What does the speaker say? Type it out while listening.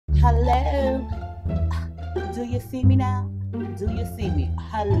Hello. Do you see me now? Do you see me?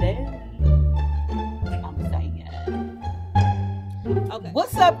 Hello. I'm saying it. Okay.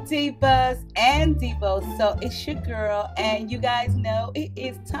 What's up, divas and divos? So it's your girl, and you guys know it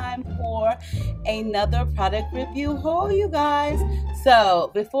is time for another product review haul, you guys.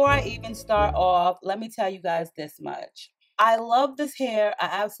 So before I even start off, let me tell you guys this much. I love this hair. I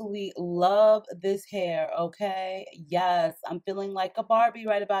absolutely love this hair, okay? Yes, I'm feeling like a Barbie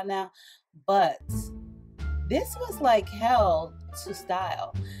right about now, but this was like hell to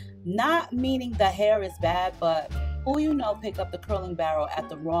style. Not meaning the hair is bad, but who you know pick up the curling barrel at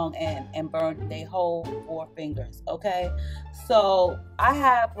the wrong end and burn their whole 4 fingers, okay? So I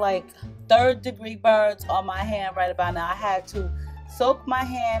have like 3rd-degree burns on my hand right about now. I had to soak my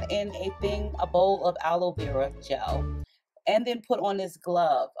hand in a bowl of aloe vera gel and then put on this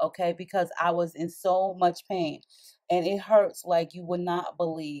glove, okay? Because I was in so much pain and it hurts like you would not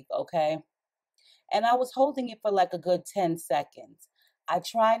believe, okay? And I was holding it for like a good 10 seconds. I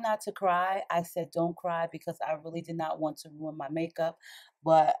tried not to cry. I said, don't cry, because I really did not want to ruin my makeup,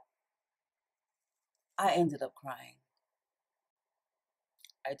 but I ended up crying.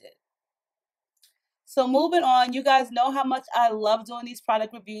 I did. So moving on, you guys know how much I love doing these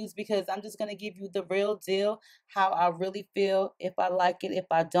product reviews, because I'm just going to give you the real deal, how I really feel, if I like it, if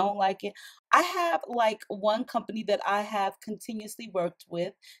I don't like it. I have like one company that I have continuously worked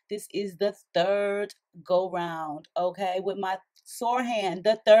with. This is the 3rd go round, okay, with my sore hand,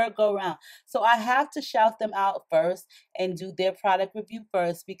 the 3rd go round. So I have to shout them out first and do their product review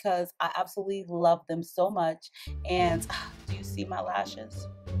first, because I absolutely love them so much. And do you see my lashes?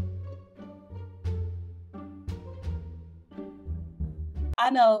 I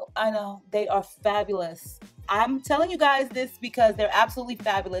know, they are fabulous. I'm telling you guys this because they're absolutely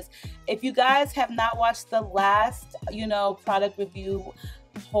fabulous. If you guys have not watched the last, product review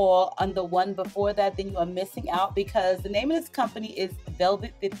haul on the one before that, then you are missing out, because the name of this company is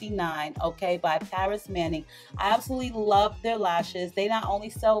Velvet 59, okay, by Paris Manning. I absolutely love their lashes. They not only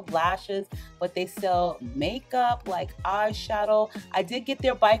sell lashes, but they sell makeup, like eyeshadow. I did get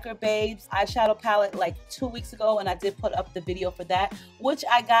their Biker Babes eyeshadow palette like 2 weeks ago, and I did put up the video for that, which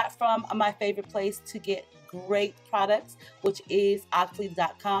I got from my favorite place to get great products, which is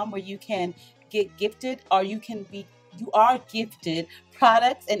Octoly.com, where you can get gifted, or you are gifted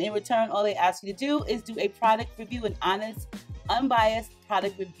products, and in return all they ask you to do is do a product review, an honest, unbiased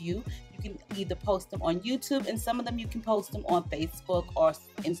product review. You can either post them on YouTube, and some of them you can post them on Facebook or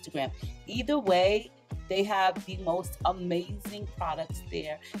Instagram. Either way, they have the most amazing products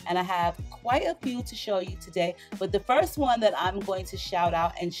there, and I have quite a few to show you today. But the first one that I'm going to shout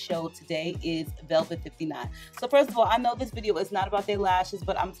out and show today is Velvet 59. So first of all, I know this video is not about their lashes,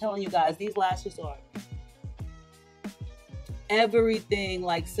 but I'm telling you guys, these lashes are everything.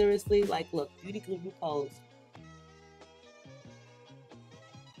 Like, seriously, like, look, beauty guru pose.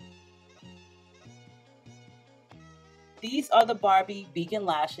 These are the Barbie vegan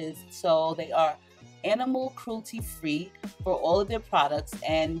lashes, so they are animal cruelty free for all of their products,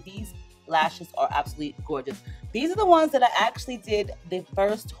 and these lashes are absolutely gorgeous. These are the ones that I actually did the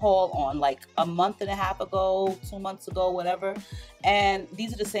first haul on like a month and a half ago, 2 months ago, whatever. And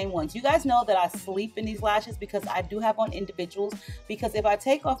these are the same ones. You guys know that I sleep in these lashes because I do have on individuals, because if I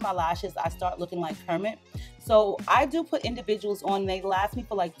take off my lashes, I start looking like Kermit. So I do put individuals on. They last me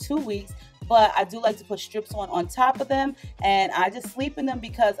for like 2 weeks, but I do like to put strips on top of them, and I just sleep in them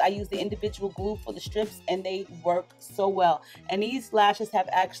because I use the individual glue for the strips, and they work so well. And these lashes have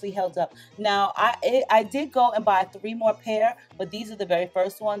actually held up. Now, I did go and buy 3 more pair, but these are the very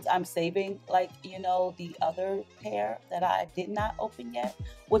first ones I'm saving, like, the other pair that I did not open yet,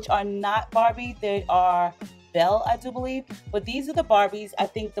 which are not Barbie. They are Belle, I do believe, but these are the Barbies. I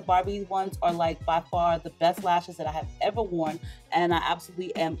think the Barbie ones are like by far the best lashes that I have ever worn, and I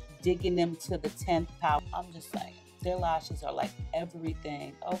absolutely am digging them to the 10th power. I'm just saying, their lashes are like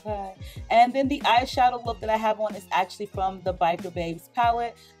everything, okay? And then the eyeshadow look that I have on is actually from the Biker Babes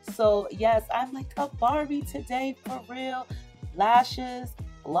palette. So yes, I'm like a Barbie today, for real. Lashes,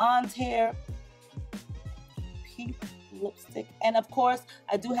 blonde hair, pink lipstick, and of course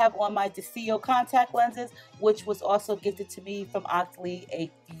I do have on my Desio contact lenses, which was also gifted to me from Octoly a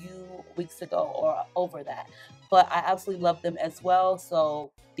few weeks ago or over that. But I absolutely love them as well.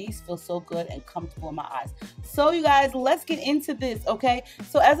 So these feel so good and comfortable in my eyes. So you guys, let's get into this, okay?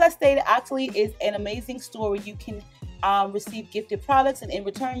 So as I stated, Octoly is an amazing store where you can receive gifted products, and in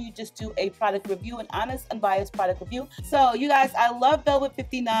return you just do a product review, an honest, unbiased product review. So you guys, I love Velvet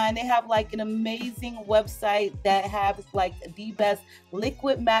 59. They have like an amazing website that has like the best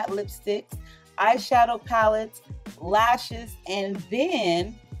liquid matte lipsticks, eyeshadow palettes, lashes, and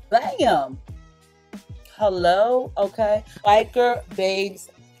then Bam! Hello, okay? Biker Babes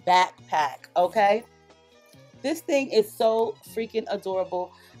backpack, okay? This thing is so freaking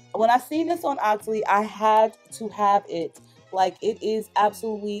adorable. When I seen this on Octoly, I had to have it. Like, it is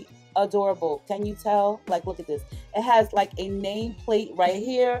absolutely adorable. Can you tell? Like, look at this. It has like a nameplate right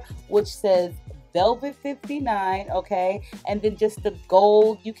here, which says Velvet 59, okay? And then just the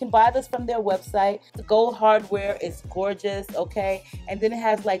gold. You can buy this from their website. The gold hardware is gorgeous, okay? And then it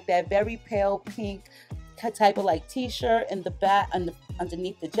has like that very pale pink type of like t-shirt in the back,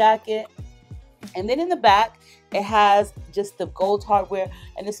 underneath the jacket. And then in the back, it has just the gold hardware,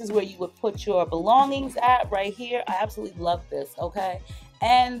 and this is where you would put your belongings at right here. I absolutely love this, okay?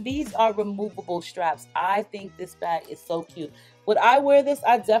 And these are removable straps. I think this bag is so cute. Would I wear this?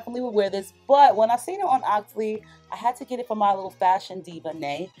 I definitely would wear this, but when I seen it on Octoly, I had to get it for my little fashion diva,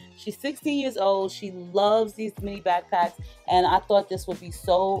 Nay. She's 16 years old. She loves these mini backpacks, and I thought this would be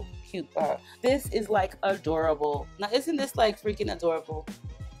so cute for her. This is like adorable. Now, isn't this like freaking adorable?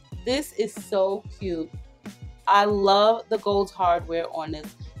 This is so cute. I love the gold hardware on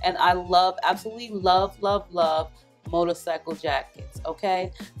this, and I love, absolutely love motorcycle jackets,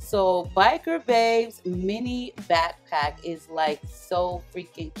 okay? So Biker Babes mini backpack is like so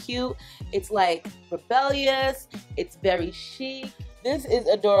freaking cute. It's like rebellious, it's very chic. This is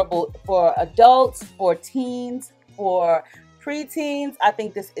adorable for adults, for teens, for preteens. I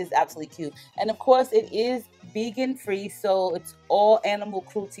think this is absolutely cute. And of course it is vegan free, so it's all animal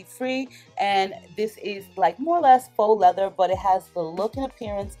cruelty free, and this is like more or less faux leather, but it has the look and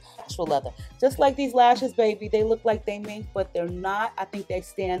appearance of actual leather. Just like these lashes, baby, they look like they mink, but they're not. I think they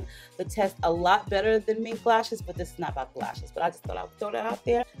stand the test a lot better than mink lashes, but this is not about the lashes, but I just thought I would throw that out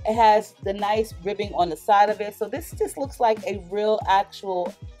there. It has the nice ribbing on the side of it, so this just looks like a real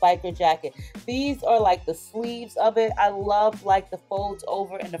actual biker jacket. These are like the sleeves of it. I love like the folds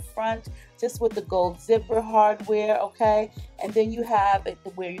over in the front, just with the gold zipper hardware, okay? And then you have it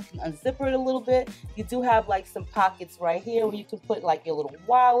where you can unzipper it a little bit. You do have like some pockets right here where you can put like your little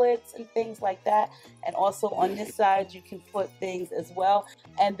wallets and things like that. And also on this side, you can put things as well.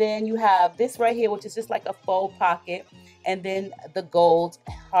 And then you have this right here, which is just like a faux pocket. And then the gold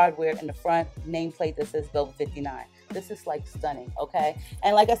hardware in the front, nameplate that says Velvet 59. This is like stunning, okay?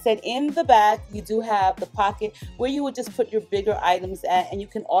 And like I said, in the back, you do have the pocket where you would just put your bigger items at, and you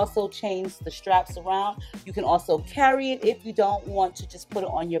can also change the straps around. You can also carry it if you don't want to just put it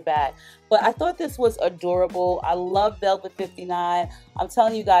on your bag. But I thought this was adorable. I love Velvet 59. I'm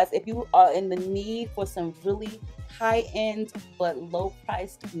telling you guys, if you are in the need for some really high-end but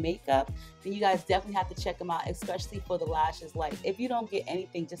low-priced makeup, then you guys definitely have to check them out, especially for the lashes. Like, if you don't get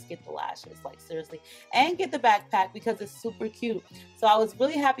anything, just get the lashes, like seriously, and get the backpack because it's super cute. So I was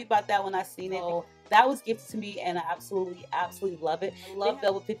really happy about that when I seen it. So that was gifted to me, and I absolutely love it. I love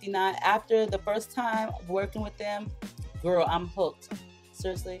Velvet 59. After the first time working with them, girl, I'm hooked.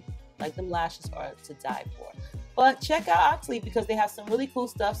 Seriously, like, them lashes are to die for. But check out Octoly because they have some really cool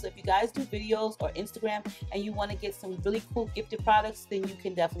stuff. So if you guys do videos or Instagram and you want to get some really cool gifted products, then you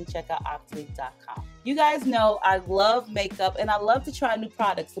can definitely check out Octoly.com. You guys know I love makeup and I love to try new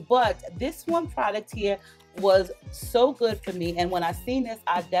products, but this one product here was so good for me, and when I seen this,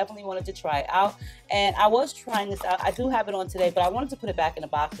 I definitely wanted to try it out. And I was trying this out. I do have it on today, but I wanted to put it back in the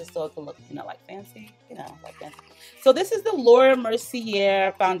box just so it could look, you know, like fancy, like fancy. So this is the Laura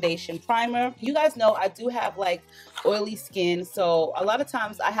Mercier foundation primer. You guys know I do have like oily skin, so a lot of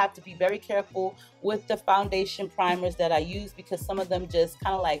times I have to be very careful with the foundation primers that I use because some of them just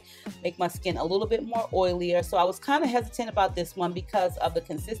kind of like make my skin a little bit more oilier. So I was kind of hesitant about this one because of the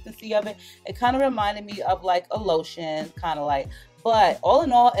consistency of it. It kind of reminded me of like a lotion, kind of like, but all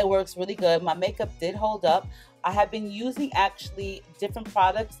in all, it works really good. My makeup did hold up. I have been using actually different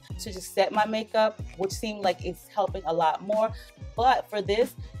products to just set my makeup, which seemed like it's helping a lot more. But for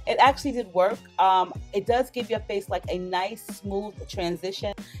this, it actually did work. It does give your face like a nice smooth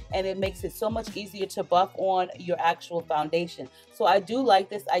transition, and it makes it so much easier to buff on your actual foundation. So I do like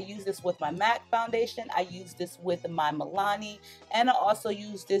this. I use this with my MAC foundation. I use this with my Milani, and I also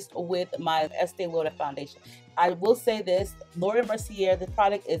use this with my Estee Lauder foundation. I will say this, Laura Mercier, the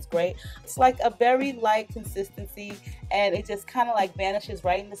product is great. It's like a very light consistency, and it just kind of like vanishes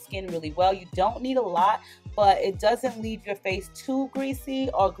right in the skin really well. You don't need a lot, but it doesn't leave your face too greasy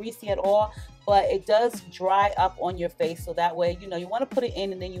or greasy at all, but it does dry up on your face. So that way, you know, you want to put it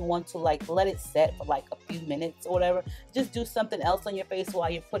in and then you want to like let it set for like a few minutes or whatever. Just do something else on your face while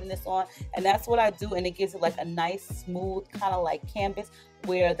you're putting this on. And that's what I do. And it gives it like a nice, smooth kind of like canvas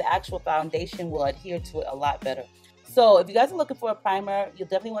where the actual foundation will adhere to it a lot better. So if you guys are looking for a primer, you'll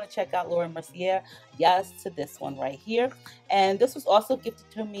definitely want to check out Laura Mercier. Yes, to this one right here. And this was also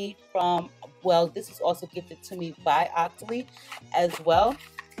gifted to me from, well, this was also gifted to me by Octoly as well.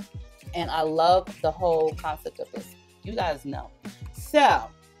 And I love the whole concept of this. You guys know. So,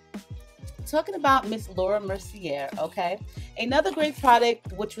 talking about Miss Laura Mercier, okay? Another great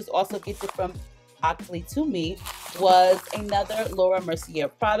product, which was also gifted from Octoly to me, was another Laura Mercier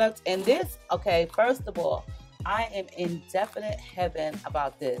product. And this, okay, first of all, I am in definite heaven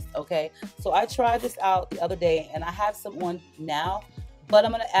about this, okay? So I tried this out the other day, and I have some on now, but I'm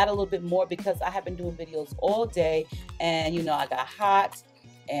going to add a little bit more because I have been doing videos all day, and, you know, I got hot,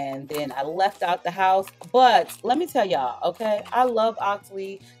 and then I left out the house. But let me tell y'all, okay, I love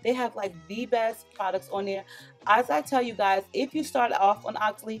Octoly. They have like the best products on there. As I tell you guys, if you start off on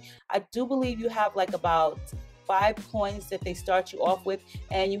Octoly, I do believe you have like about 5 coins that they start you off with,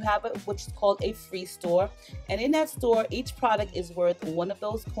 and you have it, which is called a free store. And in that store, each product is worth 1 of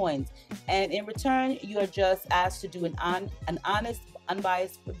those coins, and in return you are just asked to do an honest,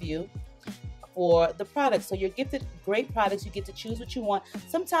 unbiased review for the product. So you're gifted great products. You get to choose what you want.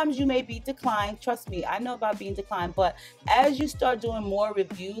 Sometimes you may be declined. Trust me, I know about being declined. But as you start doing more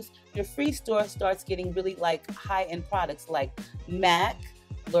reviews, your free store starts getting really like high-end products like MAC,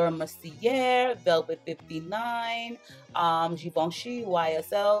 Laura Mercier, Velvet 59, Givenchy,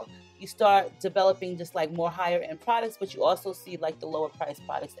 YSL. You start developing just like more higher end products, but you also see like the lower price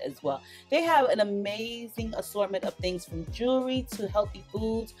products as well. They have an amazing assortment of things, from jewelry to healthy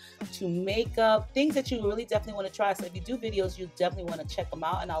foods to makeup, things that you really definitely want to try. So if you do videos, you definitely want to check them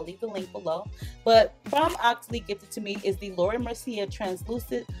out, and I'll leave the link below. But from Octoly, gifted to me is the Laura Mercier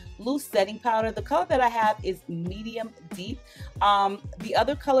Translucent Loose Setting Powder. The color that I have is medium deep. The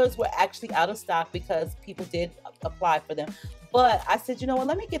other colors were actually out of stock because people did apply for them. But I said, you know what,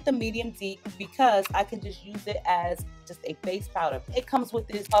 let me get the medium deep because I can just use it as just a face powder. It comes with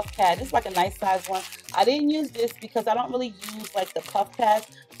this puff pad. It's like a nice size one. I didn't use this because I don't really use like the puff pads,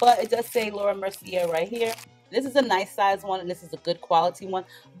 but it does say Laura Mercier right here. This is a nice size one, and this is a good quality one.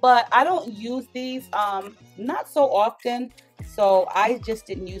 But I don't use these not so often, so I just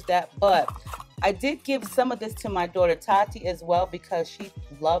didn't use that. But I did give some of this to my daughter Tati as well because she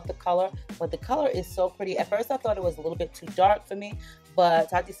loved the color, but the color is so pretty. At first I thought it was a little bit too dark for me, but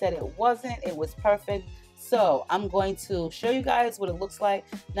Tati said it wasn't. It was perfect. So I'm going to show you guys what it looks like.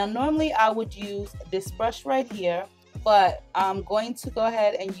 Now normally I would use this brush right here, but I'm going to go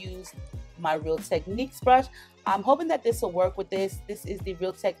ahead and use my Real Techniques brush. I'm hoping that this will work with this. This is the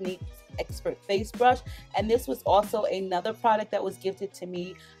Real Techniques Expert Face Brush, and this was also another product that was gifted to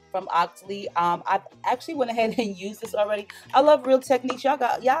me from Octoly. I've actually went ahead and used this already. I love Real Techniques. Y'all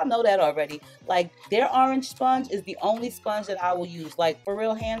know that already. Like, their orange sponge is the only sponge that I will use. Like, for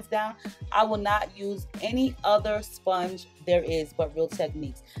real, hands down, I will not use any other sponge there is but Real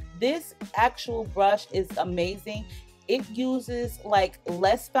Techniques. This actual brush is amazing. It uses like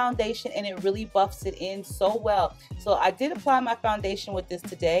less foundation, and it really buffs it in so well. So I did apply my foundation with this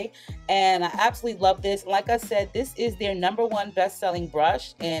today, and I absolutely love this. Like I said, this is their #1 best-selling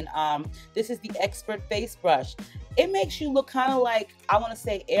brush, and this is the Expert Face Brush. It makes you look kind of like, I want to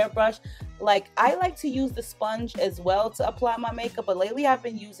say, airbrush. Like, I like to use the sponge as well to apply my makeup, but lately I've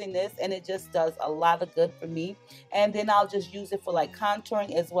been using this, and it just does a lot of good for me. And then I'll just use it for like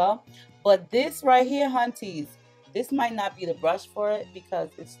contouring as well. But this right here, hunties, this might not be the brush for it because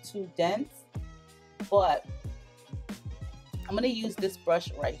it's too dense, but I'm going to use this brush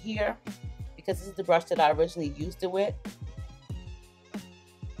right here because this is the brush that I originally used it with.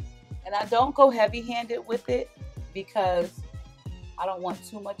 And I don't go heavy-handed with it because I don't want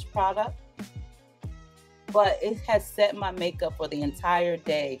too much product, but it has set my makeup for the entire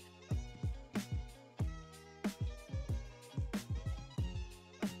day.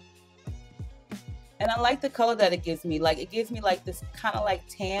 And I like the color that it gives me. Like, it gives me like this kind of like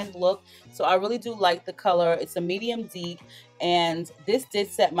tan look. So I really do like the color. It's a medium deep. And this did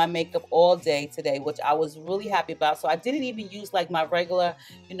set my makeup all day today, which I was really happy about. So I didn't even use like my regular,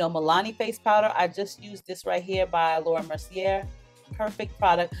 you know, Milani face powder. I just used this right here by Laura Mercier. Perfect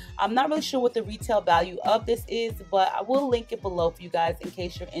product. I'm not really sure what the retail value of this is, but I will link it below for you guys in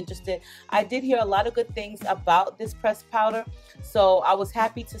case you're interested. I did hear a lot of good things about this pressed powder, so I was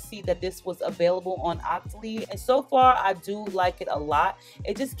happy to see that this was available on Octoly, and so far I do like it a lot.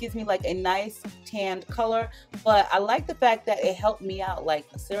 It just gives me like a nice tanned color, but I like the fact that it helped me out, like,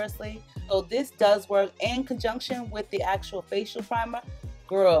 seriously. So this does work in conjunction with the actual facial primer.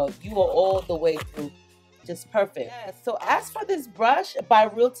 Girl, you are all the way through. Just perfect. Yeah, so as for this brush by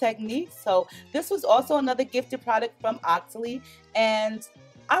Real Techniques, so this was also another gifted product from Octoly, and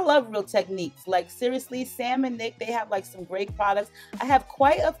I love Real Techniques. Like seriously, Sam and Nick, they have like some great products. I have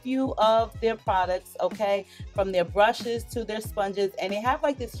quite a few of their products, okay, from their brushes to their sponges, and they have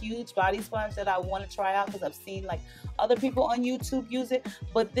like this huge body sponge that I want to try out because I've seen like other people on YouTube use it.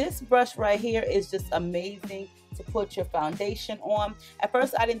 But this brush right here is just amazing to put your foundation on. At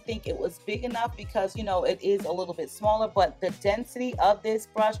first I didn't think it was big enough because, you know, it is a little bit smaller, but the density of this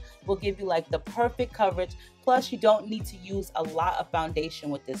brush will give you like the perfect coverage. Plus you don't need to use a lot of foundation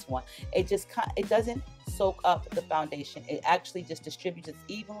with this one. It doesn't soak up the foundation. It actually just distributes it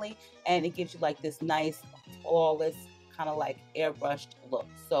evenly, and it gives you like this nice flawless kind of like airbrushed look.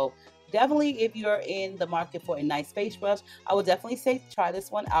 So definitely, if you're in the market for a nice face brush, I would definitely say try this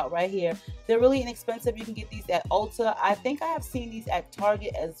one out right here. They're really inexpensive. You can get these at Ulta. I think I have seen these at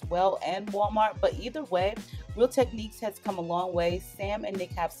Target as well and Walmart, but either way, Real Techniques has come a long way. Sam and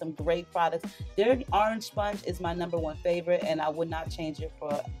Nick have some great products. Their orange sponge is my #1 favorite, and I would not change it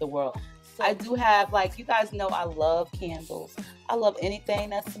for the world. So I do have, like, you guys know I love candles. I love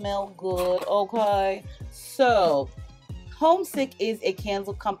anything that smells good, okay? So Homesick is a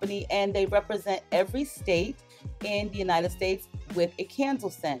candle company, and they represent every state in the United States with a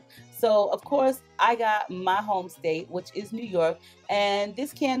candle scent. So of course I got my home state, which is New York, and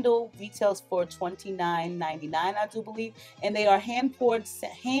this candle retails for $29.99, I do believe, and they are hand poured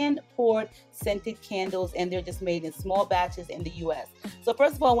scented candles, and they're just made in small batches in the US. So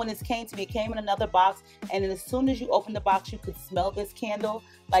first of all, when this came to me, it came in another box, and then as soon as you open the box, you could smell this candle.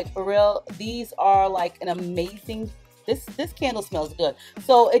 Like, for real, these are like an amazing. This candle smells good.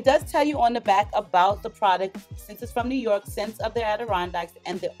 So it does tell you on the back about the product. Since it's from New York, scents of the Adirondacks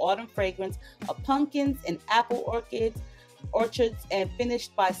and the autumn fragrance of pumpkins and apple orchards, and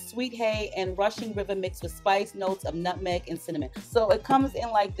finished by sweet hay and rushing river mixed with spice notes of nutmeg and cinnamon. So it comes in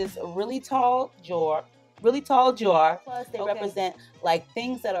like this really tall jar. Plus they represent like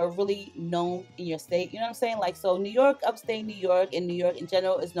things that are really known in your state, you know what I'm saying? Like, so New York, upstate New York, and New York in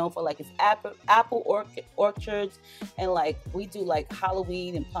general is known for like its apple orchards, and like we do like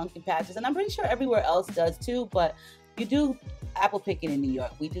Halloween and pumpkin patches, and I'm pretty sure everywhere else does too, but you do apple picking in New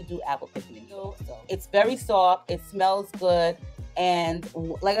York. We do apple picking in New York. So it's very soft, it smells good, and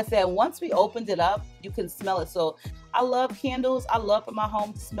like I said, once we opened it up, you can smell it. So I love candles. I love for my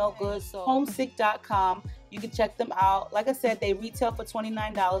home to smell good. So homesick.com, you can check them out. Like I said, they retail for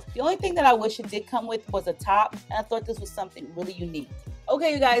 $29. The only thing that I wish it did come with was a top, and I thought this was something really unique.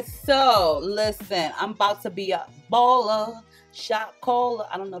 Okay, you guys, so listen, I'm about to be a baller, shot caller.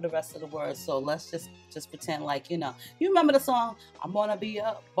 I don't know the rest of the words, so let's just pretend like, you know. You remember the song, I'm gonna be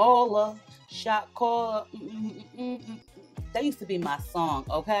a baller, shot caller. That used to be my song,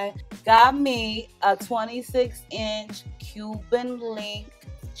 okay? Got me a 26-inch Cuban link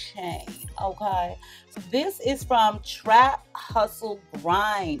chain, okay? So this is from Trap Hustle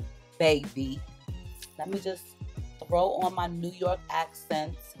Grind, baby. Let me just throw on my New York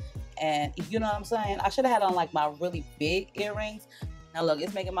accents, and you know what I'm saying? I should have had on like my really big earrings. Now look,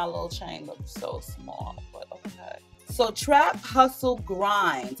 it's making my little chain look so small, but okay. So Trap Hustle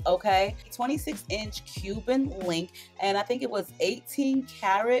Grind, okay? 26-inch Cuban link, and I think it was 18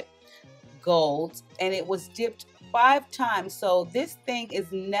 karat gold, and it was dipped 5 times. So this thing is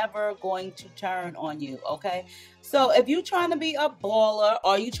never going to turn on you, okay? So if you're trying to be a baller,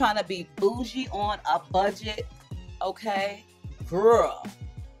 or you trying to be bougie on a budget, okay, girl,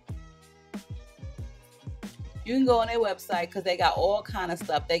 you can go on their website because they got all kind of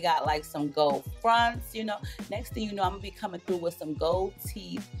stuff. They got like some gold fronts, you know. Next thing you know, I'm gonna be coming through with some gold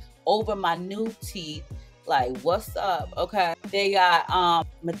teeth over my new teeth. Like, what's up? Okay, they got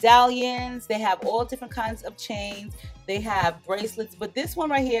medallions. They have all different kinds of chains. They have bracelets, but this one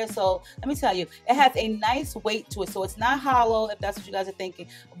right here, so let me tell you, it has a nice weight to it, so it's not hollow, if that's what you guys are thinking.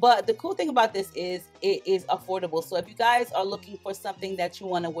 But the cool thing about this is it is affordable. So if you guys are looking for something that you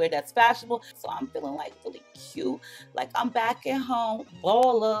want to wear that's fashionable, so I'm feeling like really cute, like I'm back at home,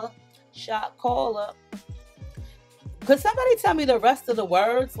 baller, shot caller. Could somebody tell me the rest of the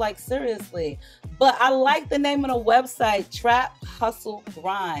words? Like, seriously. But I like the name of the website, Trap Hustle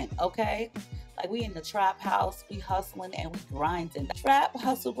Grind, okay? Like, we in the trap house, we hustling and we grinding. Trap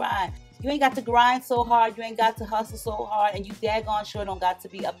Hustle Grind. You ain't got to grind so hard, you ain't got to hustle so hard, and you daggone sure don't got to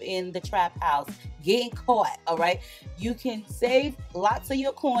be up in the trap house getting caught, all right? You can save lots of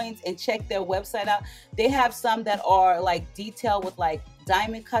your coins and check their website out. They have some that are like detailed with like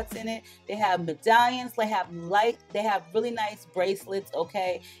diamond cuts in it. They have medallions, they have really nice bracelets,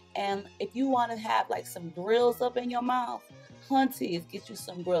 okay? And if you want to have like some grills up in your mouth, hunties, get you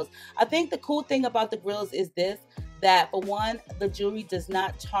some grills. I think the cool thing about the grills is this. that, for one, the jewelry does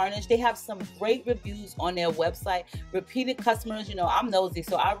not tarnish. They have some great reviews on their website. Repeated customers, you know, I'm nosy,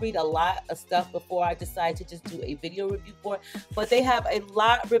 so I read a lot of stuff before I decide to just do a video review for it. But they have a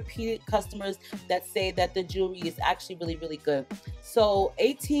lot of repeated customers that say that the jewelry is actually really, really good. So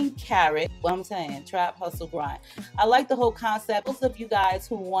 18 karat, what I'm saying, trap, hustle, grind. I like the whole concept. Those of you guys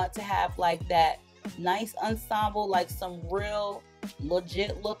who want to have like that nice ensemble, like some real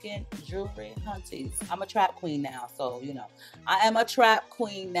legit looking jewelry, hunties. I'm a trap queen now, so you know, I am a trap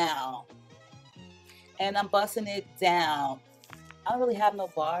queen now, and I'm busting it down. I don't really have no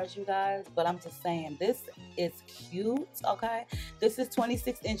bars, you guys, but I'm just saying this is cute. Okay, this is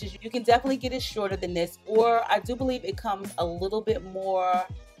 26 inches. You can definitely get it shorter than this, or I do believe it comes a little bit more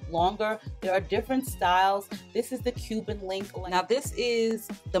longer. There are different styles. This is the Cuban link. Now this is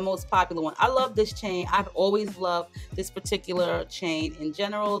the most popular one. I love this chain. I've always loved this particular chain in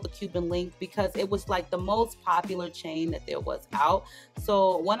general, the Cuban link, because it was like the most popular chain that there was out.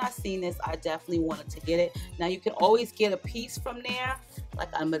 So when I seen this, I definitely wanted to get it. Now you can always get a piece from there, like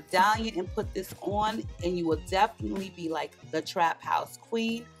a medallion, and put this on, and you will definitely be like the trap house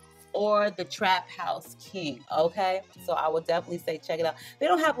queen or the trap house king. Okay, so I would definitely say check it out. They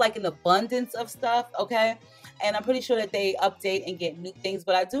don't have like an abundance of stuff, okay, and I'm pretty sure that they update and get new things,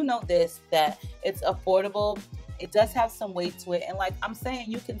 but I do know this, that it's affordable. It does have some weight to it, and like I'm saying,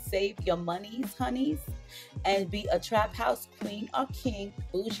 you can save your monies, honeys, and be a trap house queen or king,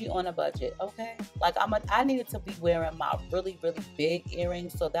 bougie on a budget. Okay, like I needed to be wearing my really, really big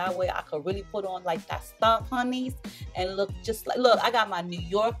earrings, so that way I could really put on like that stuff, honeys, and look just like, look, I got my New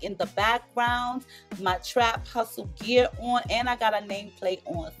York in the background, my trap hustle gear on, and I got a nameplate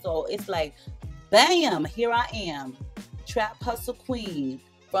on, so it's like, bam, here I am, trap hustle queen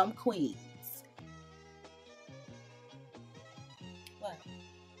from Queens.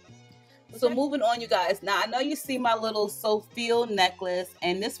 So moving on, you guys. Now I know you see my little SOUFEEL necklace,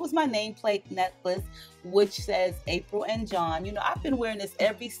 and this was my nameplate necklace, which says April and John. You know, I've been wearing this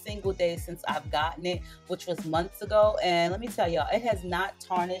every single day since I've gotten it, which was months ago, and let me tell y'all, it has not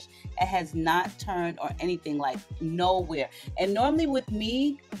tarnished, it has not turned or anything, like nowhere. And normally with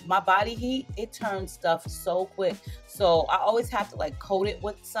me, my body heat, it turns stuff so quick, so I always have to like coat it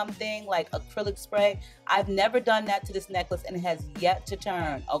with something like acrylic spray. I've never done that to this necklace, and it has yet to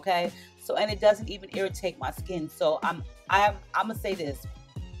turn. Okay, so, and it doesn't even irritate my skin. So I'm gonna say this,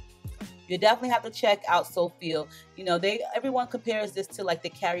 you definitely have to check out SOUFEEL. You know, everyone compares this to like the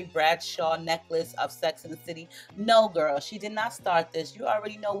Carrie Bradshaw necklace of Sex and the City. No, girl, she did not start this. You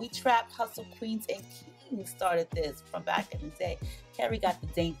already know we trap hustle queens and kings started this from back in the day. Carrie got the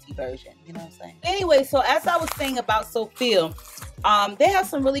dainty version, you know what I'm saying? Anyway, so as I was saying about SOUFEEL, they have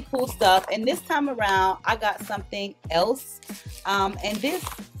some really cool stuff, and this time around I got something else, and this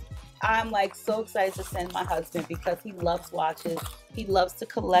I'm like so excited to send my husband because he loves watches. He loves to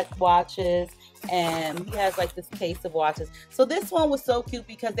collect watches, and he has like this case of watches. So this one was so cute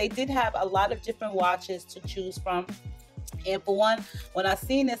because they did have a lot of different watches to choose from. And for one, when I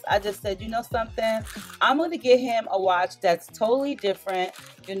seen this, I just said, you know something, I'm going to get him a watch that's totally different,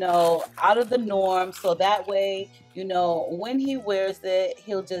 you know, out of the norm. So that way, you know, when he wears it,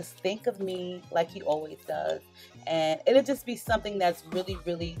 he'll just think of me like he always does. And it'll just be something that's really,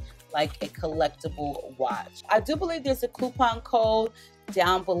 really like a collectible watch. I do believe there's a coupon code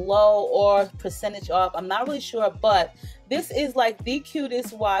down below or percentage off. I'm not really sure, but this is like the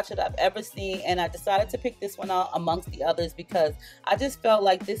cutest watch that I've ever seen, and I decided to pick this one out amongst the others because I just felt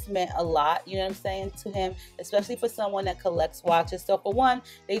like this meant a lot, you know what I'm saying, to him, especially for someone that collects watches. So for one,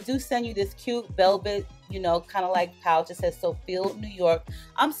 they do send you this cute velvet, you know, kind of like pouch. It says SOUFEEL New York.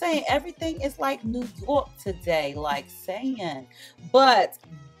 I'm saying everything is like New York today, like saying, but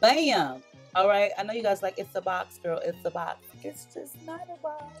bam. All right, I know you guys like, it's a box, girl, it's a box. It's just not a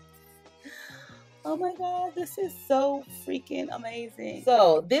box. Oh my God, this is so freaking amazing.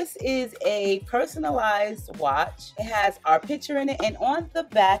 So this is a personalized watch. It has our picture in it, and on the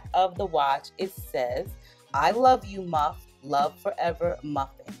back of the watch, it says, I love you, Muff, love forever,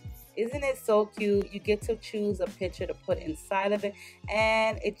 Muffins. Isn't it so cute? You get to choose a picture to put inside of it,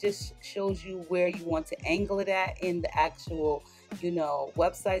 and it just shows you where you want to angle it at in the actual, you know,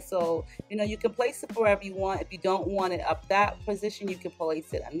 website. So, you know, you can place it wherever you want. If you don't want it up that position, you can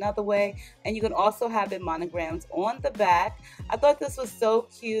place it another way. And you can also have it monogrammed on the back. I thought this was so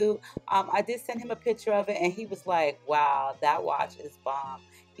cute. I did send him a picture of it, and he was like, wow, that watch is bomb.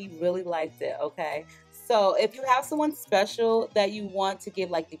 He really liked it, okay? So if you have someone special that you want to give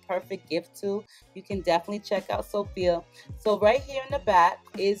like the perfect gift to, you can definitely check out SOUFEEL. So right here in the back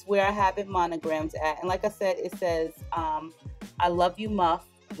is where I have it monogrammed at. And like I said, it says, I love you, Muff,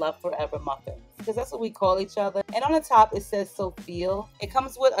 Love Forever muffins, because that's what we call each other. And on the top it says SOUFEEL. It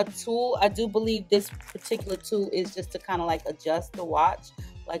comes with a tool. I do believe this particular tool is just to kind of like adjust the watch,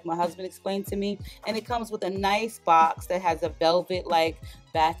 like my husband explained to me. And it comes with a nice box that has a velvet like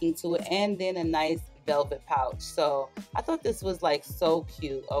backing to it, and then a nice velvet pouch. So I thought this was like so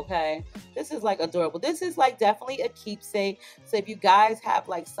cute. Okay, this is like adorable. This is like definitely a keepsake. So if you guys have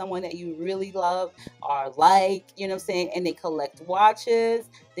like someone that you really love or like, you know what I'm saying, and they collect watches,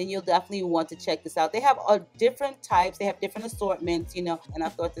 then you'll definitely want to check this out. They have different types, they have different assortments, you know, and I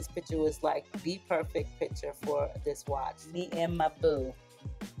thought this picture was like the perfect picture for this watch. Me and my boo,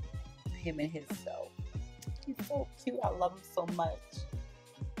 him and his soul. He's so cute. I love him so much.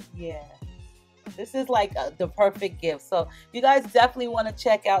 Yeah. This is like the perfect gift. So you guys definitely want to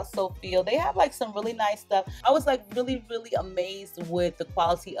check out SOUFEEL. They have like some really nice stuff. I was like really amazed with the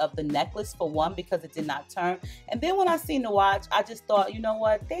quality of the necklace, for one, because it did not turn. And then when I seen the watch, I just thought, you know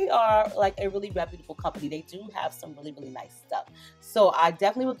what, they are like a really reputable company. They do have some really nice stuff. So I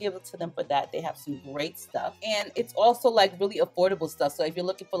definitely will give it to them for that. They have some great stuff. And it's also like really affordable stuff. So if you're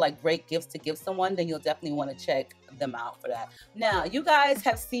looking for like great gifts to give someone, then you'll definitely want to check them out for that. Now, you guys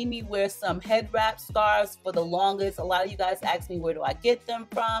have seen me wear some head wrap scarves for the longest. A lot of you guys ask me where do I get them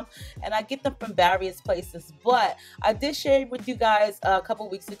from, and I get them from various places, but I did share with you guys a couple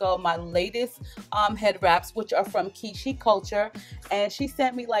weeks ago my latest head wraps, which are from KULTURE, and she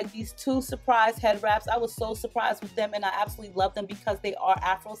sent me like these 2 surprise head wraps. I was so surprised with them, and I absolutely love them because they are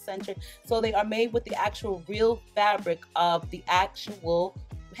Afrocentric, so they are made with the actual real fabric of the actual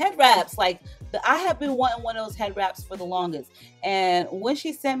head wraps. Like I have been wanting one of those head wraps for the longest, and when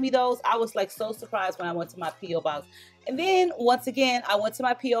she sent me those, I was like so surprised when I went to my P.O. box. And then once again, I went to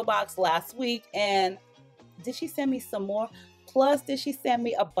my P.O. box last week, and did she send me some more? Plus, did she send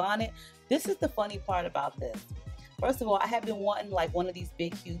me a bonnet? This is the funny part about this. First of all, I have been wanting like one of these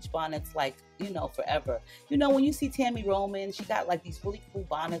big, huge bonnets, like, you know, forever. You know, when you see Tammy Roman, she got like these really cool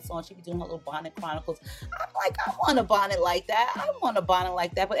bonnets on. She be doing her little bonnet chronicles. I'm like, I want a bonnet like that. I want a bonnet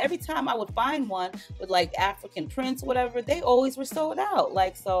like that. But every time I would find one with like African prints or whatever, they always were sold out.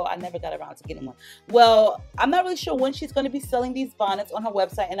 Like, so I never got around to getting one. Well, I'm not really sure when she's going to be selling these bonnets on her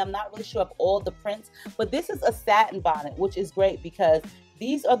website, and I'm not really sure of all the prints. But this is a satin bonnet, which is great because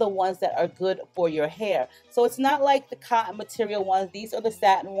these are the ones that are good for your hair. So it's not like the cotton material ones. These are the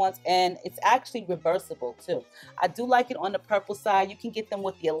satin ones, and it's actually reversible too. I do like it on the purple side. You can get them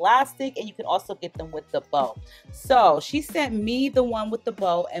with the elastic, and you can also get them with the bow. So she sent me the one with the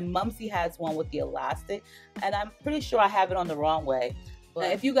bow, and Mumsy has one with the elastic, and I'm pretty sure I have it on the wrong way.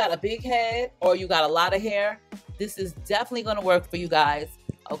 But if you got a big head or you got a lot of hair, this is definitely going to work for you guys.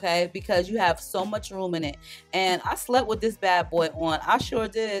 Okay, because you have so much room in it. And I slept with this bad boy on. I sure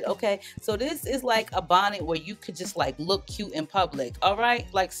did. Okay, so this is like a bonnet where you could just like look cute in public. All right,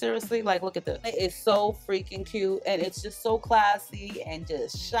 like seriously, like look at this. It is so freaking cute, and it's just so classy and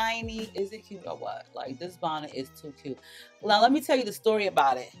just shiny. Is it cute or what? Like, this bonnet is too cute. Now let me tell you the story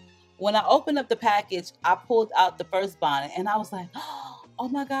about it. When I opened up the package, I pulled out the first bonnet, and I was like, oh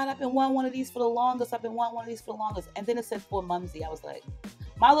my God, I've been wanting one of these for the longest. I've been wanting one of these for the longest. And then it said for Mumsy. I was like,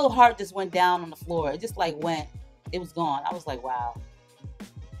 my little heart just went down on the floor. It just like went, it was gone. I was like, wow,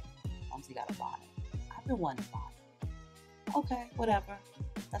 Mumsy got a bonnet. I've been wanting a bonnet. Okay, whatever,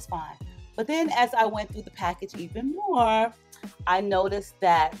 that's fine. But then as I went through the package even more, I noticed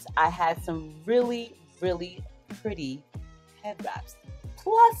that I had some really pretty head wraps.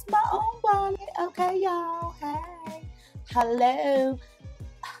 Plus my own bonnet. Okay, y'all, hey, hello.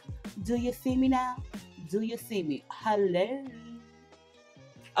 Do you see me now? Do you see me? Hello.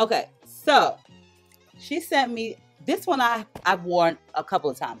 Okay, so she sent me this one. I've worn a couple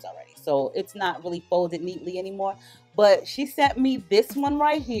of times already, so it's not really folded neatly anymore. But she sent me this one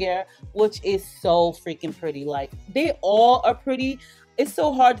right here, which is so freaking pretty. Like, they all are pretty. It's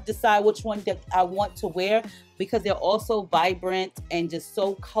so hard to decide which one that I want to wear because they're all so vibrant and just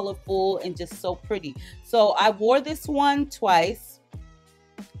so colorful and just so pretty. So I wore this one twice,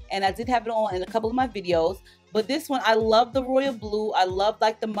 and I did have it on in a couple of my videos. But this one, I love the royal blue. I love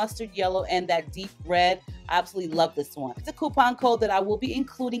like the mustard yellow and that deep red. I absolutely love this one. It's a coupon code that I will be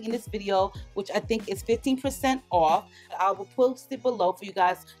including in this video, which I think is 15% off. I will post it below for you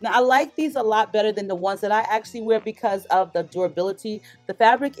guys. Now, I like these a lot better than the ones that I actually wear because of the durability. The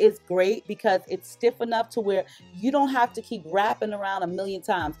fabric is great because it's stiff enough to where you don't have to keep wrapping around a million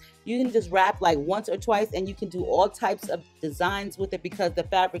times. You can just wrap like once or twice, and you can do all types of designs with it because the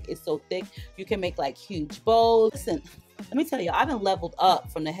fabric is so thick. You can make like huge bows. Listen, Let me tell you, I done leveled up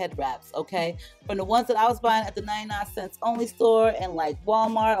from the head wraps, okay? From the ones that I was buying at the 99 cents only store and like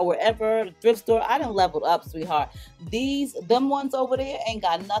Walmart or wherever, the thrift store, I done leveled up, sweetheart. Them ones over there ain't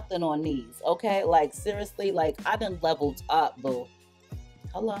got nothing on these, okay? Like seriously, like I done leveled up, boo.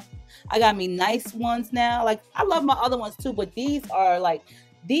 Hello. I got me nice ones now. Like I love my other ones too, but these are like,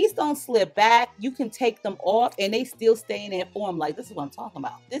 these don't slip back. You can take them off and they still stay in their form. Like this is what I'm talking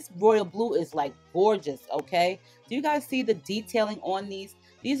about. This royal blue is like gorgeous, okay? Do you guys see the detailing on these?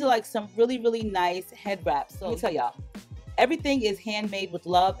 These are like some really, really nice head wraps. So let me tell y'all, everything is handmade with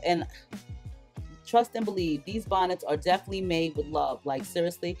love, and trust and believe, these bonnets are definitely made with love. Like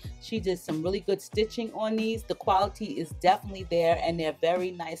seriously, she did some really good stitching on these. The quality is definitely there and they're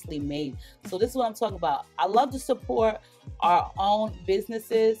very nicely made. So this is what I'm talking about. I love to support our own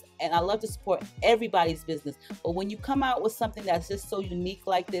businesses and I love to support everybody's business. But when you come out with something that's just so unique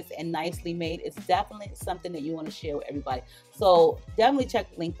like this and nicely made, it's definitely something that you want to share with everybody. So definitely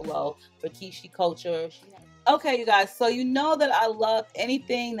check the link below for KHESI Culture. Okay, you guys, so you know that I love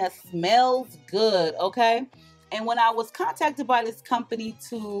anything that smells good, okay? And when I was contacted by this company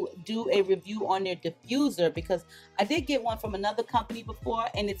to do a review on their diffuser, because I did get one from another company before,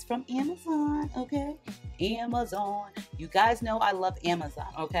 and it's from Amazon, okay? Amazon. You guys know I love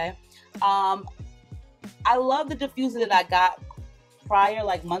Amazon, okay? I love the diffuser that I got prior,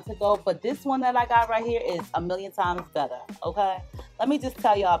 like months ago, but this one that I got right here is a million times better, okay? Let me just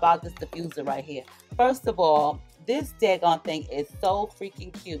tell y'all about this diffuser right here. First of all, this daggone thing is so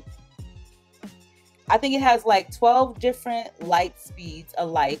freaking cute. I think it has like 12 different light speeds of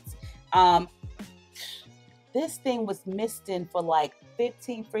lights. This thing was misting for like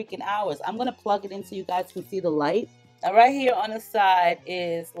 15 freaking hours. I'm gonna plug it in so you guys can see the light. Now right here on the side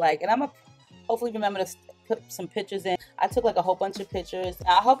is like, and I'm gonna hopefully remember to put some pictures in. I took like a whole bunch of pictures.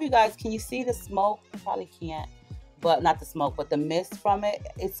 I hope you guys, can you see the smoke? Probably can't. But not the smoke, but the mist from it.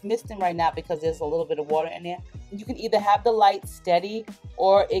 It's misting right now because there's a little bit of water in there. You can either have the light steady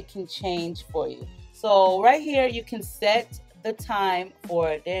or it can change for you. So right here, you can set the time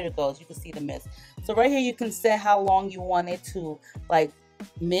for, there it goes. You can see the mist. So right here, you can set how long you want it to like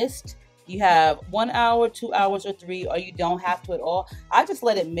mist. You have 1 hour, 2 hours, or 3, or you don't have to at all. I just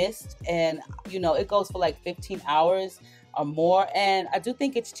let it mist and you know, it goes for like 15 hours or more, and I do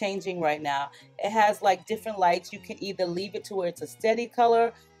think it's changing right now. It has like different lights. You can either leave it to where it's a steady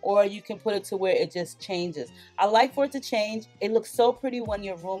color or you can put it to where it just changes. I like for it to change. It looks so pretty when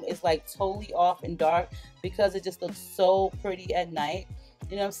your room is like totally off and dark because it just looks so pretty at night.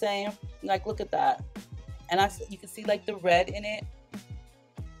 You know what I'm saying? Like look at that. And you can see like the red in it.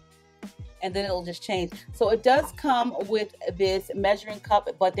 And then it'll just change. So it does come with this measuring cup,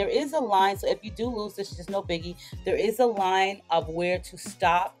 but there is a line. So if you do lose this, just no biggie. There is a line of where to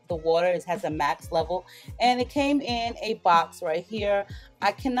stop the water. It has a max level. And it came in a box right here.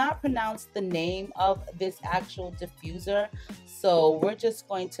 I cannot pronounce the name of this actual diffuser. So we're just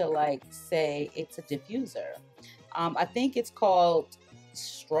going to like say it's a diffuser. I think it's called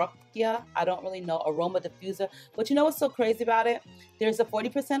Structia. I don't really know, aroma diffuser. But you know what's so crazy about it? There's a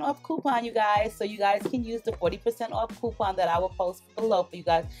 40% off coupon, you guys. So you guys can use the 40% off coupon that I will post below for you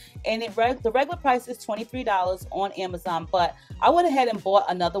guys. And the regular price is $23 on Amazon. But I went ahead and bought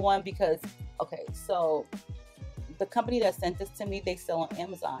another one because, okay, so the company that sent this to me, they sell on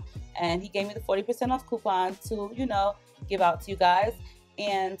Amazon. And he gave me the 40% off coupon to, you know, give out to you guys.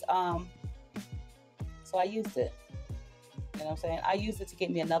 And so I used it. You know what I'm saying? I used it to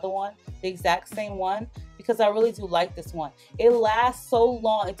get me another one, the exact same one, because I really do like this one. It lasts so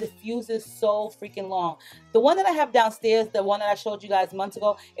long. It diffuses so freaking long. The one that I have downstairs, the one that I showed you guys months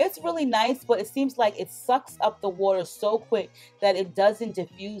ago, it's really nice, but it seems like it sucks up the water so quick that it doesn't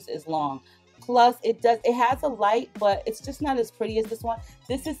diffuse as long. Plus, it has a light, but it's just not as pretty as this one.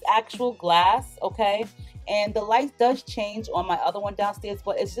 This is actual glass, okay? And the light does change on my other one downstairs,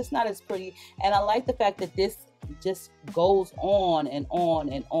 but it's just not as pretty. And I like the fact that this just goes on and on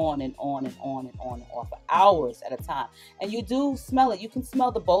and on and on and on and on and on for hours at a time. And you do smell it. You can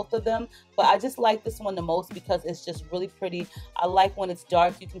smell the both of them, but I just like this one the most because it's just really pretty. I like when it's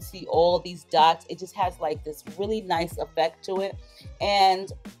dark, you can see all these dots. It just has like this really nice effect to it.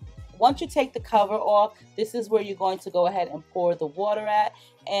 And once you take the cover off, this is where you're going to go ahead and pour the water at.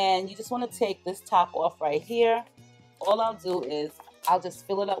 And you just want to take this top off right here. All I'll do is I'll just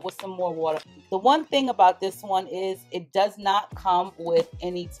fill it up with some more water. The one thing about this one is it does not come with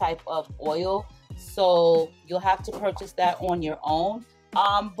any type of oil. So you'll have to purchase that on your own.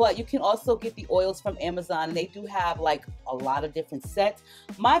 But you can also get the oils from Amazon, and they do have like a lot of different sets.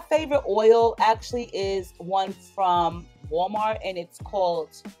 My favorite oil actually is one from Walmart, and it's called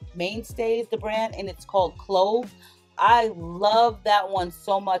Mainstays, the brand, and it's called Clove. I love that one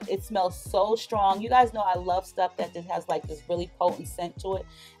so much. It smells so strong. You guys know I love stuff that just has like this really potent scent to it.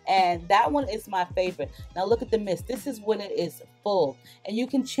 And that one is my favorite. Now look at the mist. This is when it is full. And you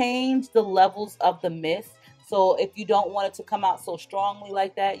can change the levels of the mist. So if you don't want it to come out so strongly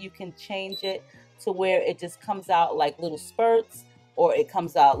like that, you can change it to where it just comes out like little spurts, or it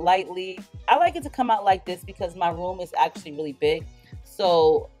comes out lightly. I like it to come out like this because my room is actually really big.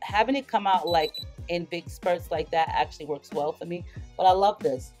 So having it come out like in big spurts like that actually works well for me. But I love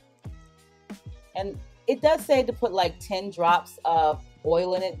this. And it does say to put like 10 drops of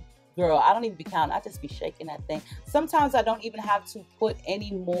oil in it. Girl, I don't even be counting. I just be shaking that thing. Sometimes I don't even have to put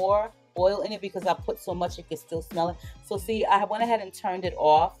any more oil in it because I put so much it can still smell it. So see, I went ahead and turned it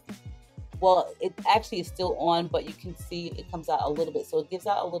off. Well, it actually is still on, but you can see it comes out a little bit. So it gives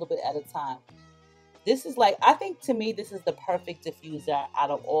out a little bit at a time. This is like, I think to me, this is the perfect diffuser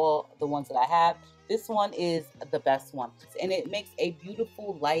out of all the ones that I have. This one is the best one. And it makes a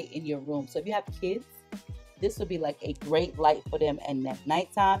beautiful light in your room. So if you have kids, this would be like a great light for them at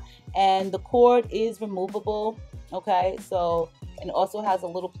nighttime. And the cord is removable, okay? So, and it also has a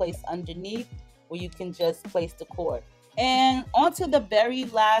little place underneath where you can just place the cord. And on to the very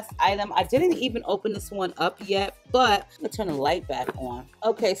last item. I didn't even open this one up yet, but I'm gonna turn the light back on.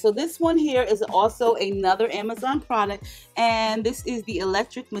 Okay, so this one here is also another Amazon product, and this is the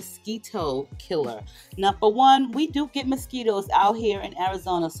electric mosquito killer. Now, for one, we do get mosquitoes out here in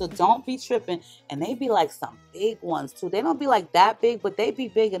Arizona, so don't be tripping. And they be like some big ones too. They don't be like that big, but they be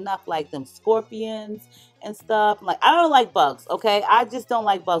big enough, like them scorpions and stuff. Like, I don't like bugs, okay? I just don't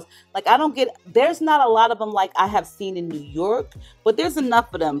like bugs. Like, I don't get, there's not a lot of them like I have seen in New York, but there's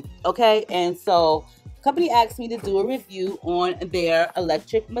enough of them, okay? And so company asked me to do a review on their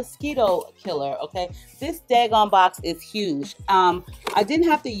electric mosquito killer, okay? This daggone box is huge. I didn't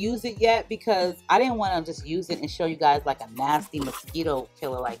have to use it yet because I didn't want to just use it and show you guys like a nasty mosquito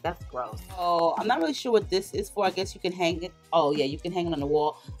killer. Like, that's gross. So I'm not really sure what this is for. I guess you can hang it. Oh yeah, you can hang it on the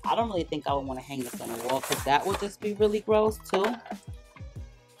wall. I don't really think I would want to hang this on the wall because that would just be really gross too.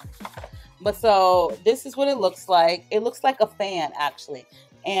 But so this is what it looks like. It looks like a fan actually.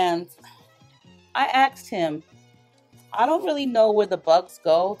 And I asked him, I don't really know where the bugs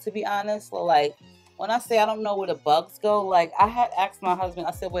go, to be honest. So like, when I say I don't know where the bugs go, like I had asked my husband,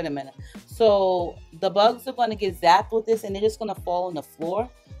 I said, wait a minute. So the bugs are going to get zapped with this and they're just going to fall on the floor?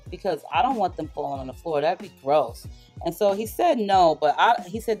 Because I don't want them falling on the floor. That'd be gross. And so he said no, but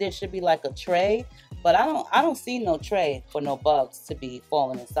he said there should be like a tray. But I don't see no tray for no bugs to be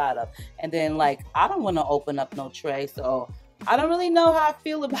falling inside of. And then like, I don't want to open up no tray. So I don't really know how I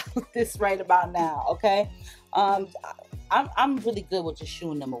feel about this right about now, okay? I'm really good with just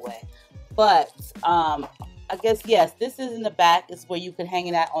shooing them away. But I guess, yes, this is in the back. It's where you can hang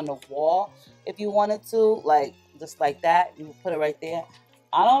it out on the wall if you wanted to, like just like that. You would put it right there.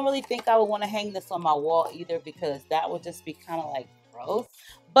 I don't really think I would want to hang this on my wall either because that would just be kind of like gross.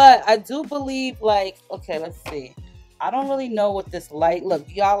 But I do believe, like, okay, let's see. I don't really know what this light, look,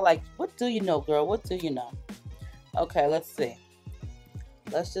 y'all like, what do you know, girl? What do you know? Okay, let's see.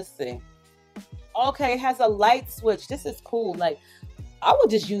 Let's just see. Okay, it has a light switch. This is cool. Like, I would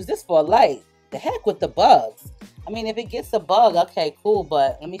just use this for a light. The heck with the bugs. I mean, if it gets a bug, okay, cool.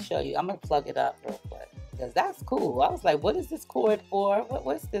 But let me show you. I'm going to plug it up real quick. Because that's cool. I was like, what is this cord for?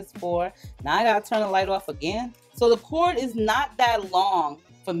 What's this for? Now I got to turn the light off again. So the cord is not that long.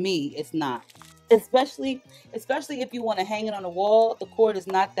 For me, it's not. Especially if you want to hang it on the wall, the cord is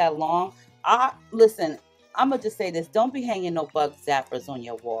not that long. Listen, I'm going to just say this. Don't be hanging no bug zappers on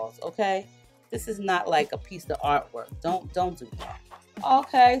your walls, okay? This is not like a piece of artwork. Don't do that.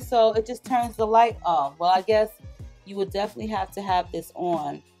 Okay, so it just turns the light off. Well, I guess you would definitely have to have this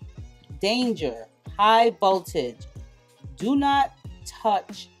on. Danger. High voltage. Do not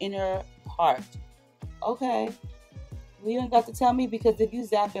touch inner part. Okay. Well, you don't got to tell me because if you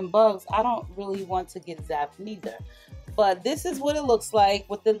zapping bugs, I don't really want to get zapped neither. But this is what it looks like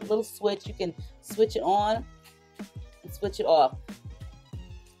with the little switch. You can switch it on and switch it off.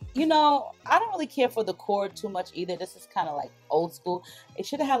 You know, I don't really care for the cord too much either. This is kind of like old school. It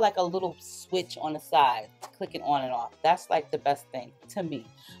should have had like a little switch on the side to click it on and off. That's like the best thing to me.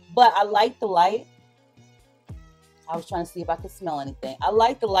 But I like the light. I was trying to see if I could smell anything. I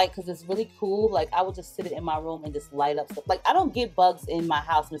like the light because it's really cool. Like, I would just sit it in my room and just light up stuff. Like, I don't get bugs in my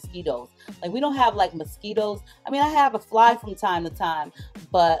house, mosquitoes. Like, we don't have, like, mosquitoes. I mean, I have a fly from time to time.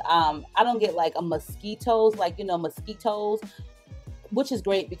 But I don't get, like, a mosquitoes. Like, you know, mosquitoes. Which is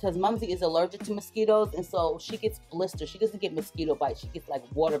great because Mumsy is allergic to mosquitoes. And so she gets blisters. She doesn't get mosquito bites. She gets, like,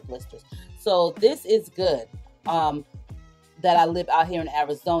 water blisters. So this is good. that I live out here in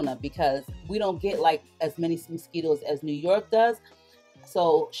Arizona, because we don't get like as many mosquitoes as New York does.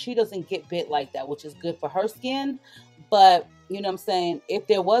 So she doesn't get bit like that, which is good for her skin. But you know what I'm saying? If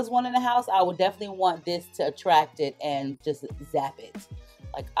there was one in the house, I would definitely want this to attract it and just zap it.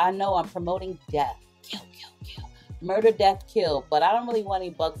 Like, I know I'm promoting death. Kill, kill, kill. Murder, death, kill. But I don't really want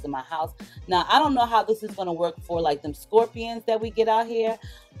any bugs in my house. Now, I don't know how this is going to work for like them scorpions that we get out here.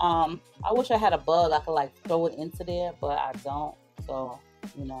 I wish I had a bug I could like throw it into there, but I don't. So,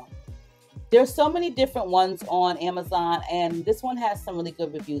 you know. There's so many different ones on Amazon, and this one has some really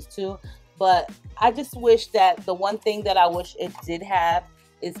good reviews too. But I just wish that the one thing that I wish it did have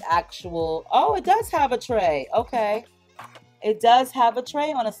is actual. Oh, it does have a tray. Okay. It does have a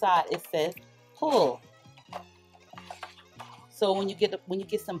tray on the side. It says pull. So when you get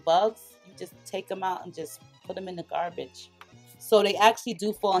some bugs, you just take them out and just put them in the garbage. So they actually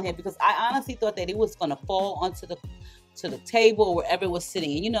do fall in here, because I honestly thought that it was going to fall onto the table or wherever it was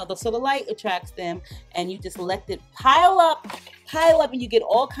sitting. And you know, so the light attracts them, and you just let it pile up, and you get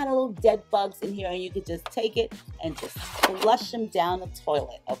all kind of little dead bugs in here, and you could just take it and just flush them down the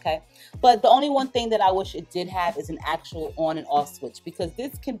toilet. Okay. But the only one thing that I wish it did have is an actual on and off switch, because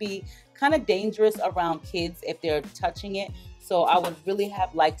this can be kind of dangerous around kids if they're touching it. So I would really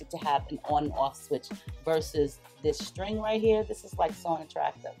have liked it to have an on and off switch versus this string right here. This is like so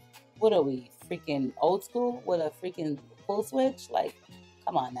unattractive. What are we, freaking old school with a freaking pull switch? Like,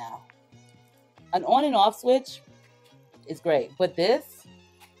 come on now. An on and off switch is great, but this,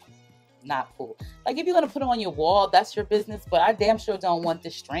 not cool. Like, if you're gonna put it on your wall, that's your business, but I damn sure don't want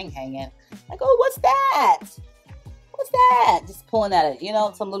this string hanging. Like, oh, what's that? What's that? Just pulling at it. You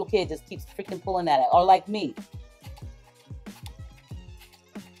know, some little kid just keeps freaking pulling at it. Or like me.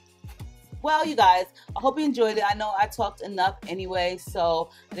 Well, you guys, I hope you enjoyed it. I know I talked enough anyway,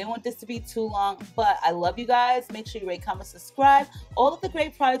 so I didn't want this to be too long, but I love you guys. Make sure you rate, comment, subscribe. All of the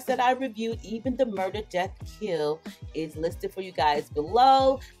great products that I reviewed, even the murder, death, kill, is listed for you guys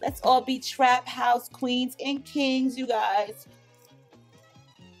below. Let's all be trap house queens and kings, you guys.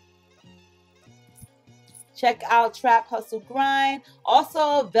 Check out Trap Hustle Grind.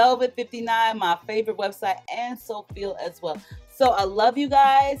 Also, Velvet 59, my favorite website, and SOUFEEL as well. So I love you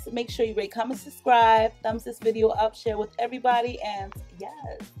guys. Make sure you rate, comment, subscribe, thumbs this video up, share with everybody, and yes,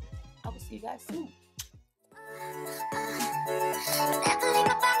 I will see you guys soon.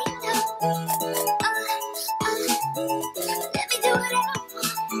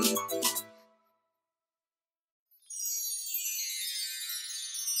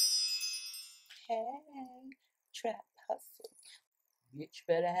 Hey, Trap Hustle. Bitch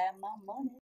better have my money.